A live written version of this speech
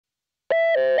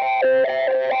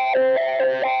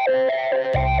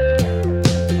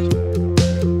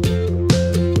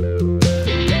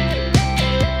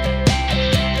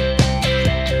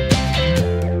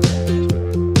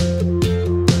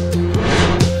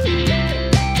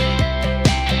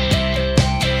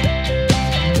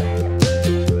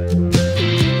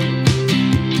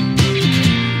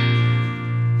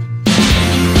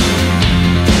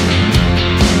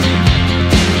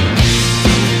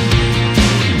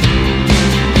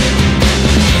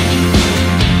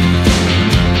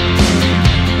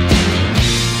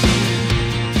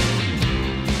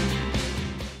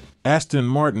Aston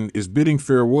Martin is bidding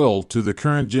farewell to the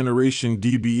current generation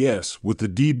DBS with the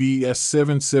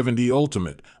DBS770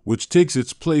 Ultimate, which takes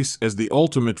its place as the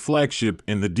ultimate flagship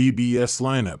in the DBS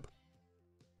lineup.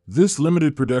 This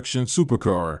limited production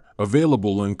supercar,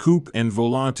 available in Coupe and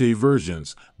Volante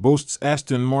versions, boasts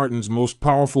Aston Martin's most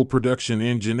powerful production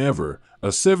engine ever,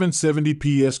 a 770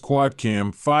 PS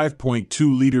quad-cam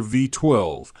 5.2-liter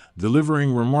V12,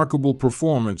 delivering remarkable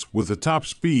performance with a top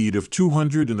speed of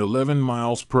 211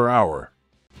 miles per hour.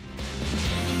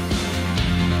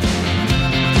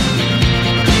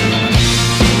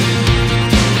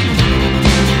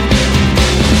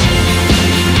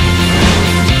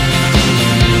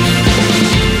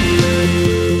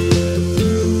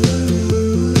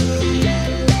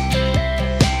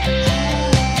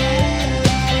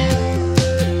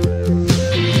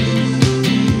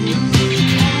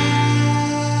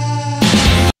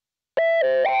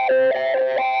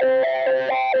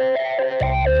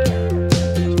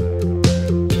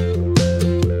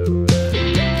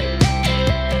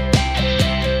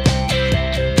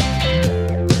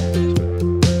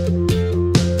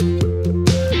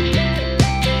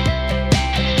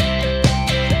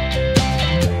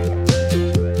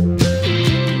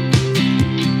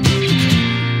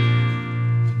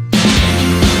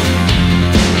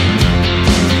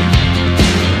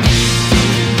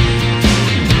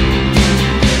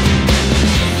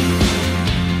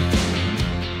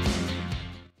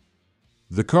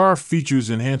 The car features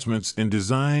enhancements in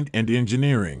design and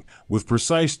engineering, with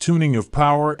precise tuning of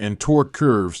power and torque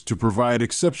curves to provide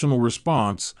exceptional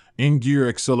response, in-gear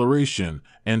acceleration,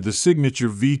 and the signature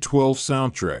V12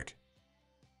 soundtrack.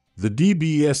 The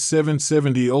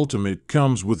DBS770 Ultimate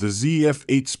comes with a ZF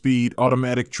 8-speed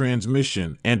automatic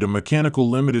transmission and a mechanical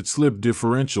limited-slip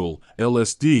differential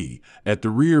 (LSD) at the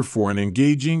rear for an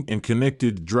engaging and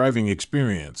connected driving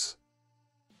experience.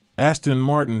 Aston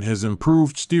Martin has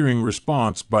improved steering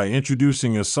response by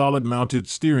introducing a solid-mounted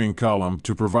steering column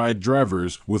to provide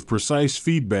drivers with precise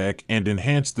feedback and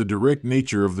enhance the direct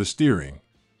nature of the steering.